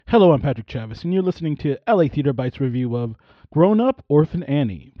Hello, I'm Patrick Chavis, and you're listening to LA Theater Bites review of Grown Up, Orphan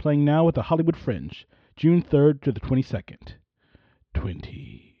Annie, playing now at the Hollywood Fringe, June 3rd to the 22nd,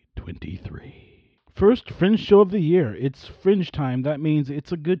 2023. First Fringe show of the year. It's Fringe time. That means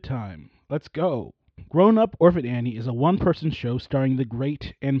it's a good time. Let's go. Grown Up, Orphan Annie is a one-person show starring the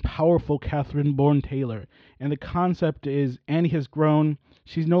great and powerful Catherine Bourne Taylor, and the concept is Annie has grown,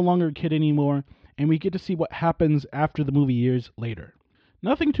 she's no longer a kid anymore, and we get to see what happens after the movie years later.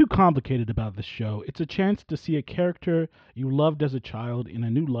 Nothing too complicated about this show. It's a chance to see a character you loved as a child in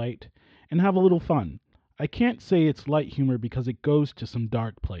a new light and have a little fun. I can't say it's light humor because it goes to some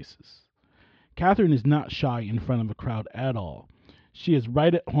dark places. Catherine is not shy in front of a crowd at all. She is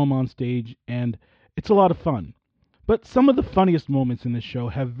right at home on stage, and it's a lot of fun. But some of the funniest moments in this show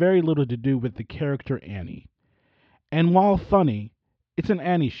have very little to do with the character Annie. And while funny, it's an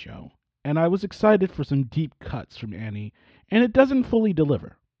Annie show, and I was excited for some deep cuts from Annie, and it doesn't fully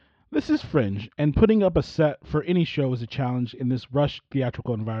deliver. This is Fringe, and putting up a set for any show is a challenge in this rushed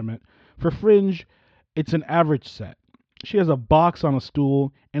theatrical environment. For Fringe, it's an average set. She has a box on a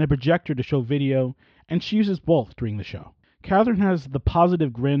stool and a projector to show video, and she uses both during the show. Catherine has the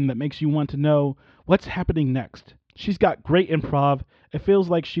positive grin that makes you want to know what's happening next. She's got great improv. It feels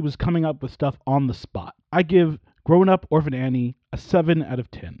like she was coming up with stuff on the spot. I give Grown Up Orphan Annie a 7 out of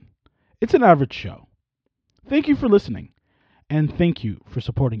 10. It's an average show. Thank you for listening, and thank you for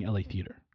supporting LA Theater.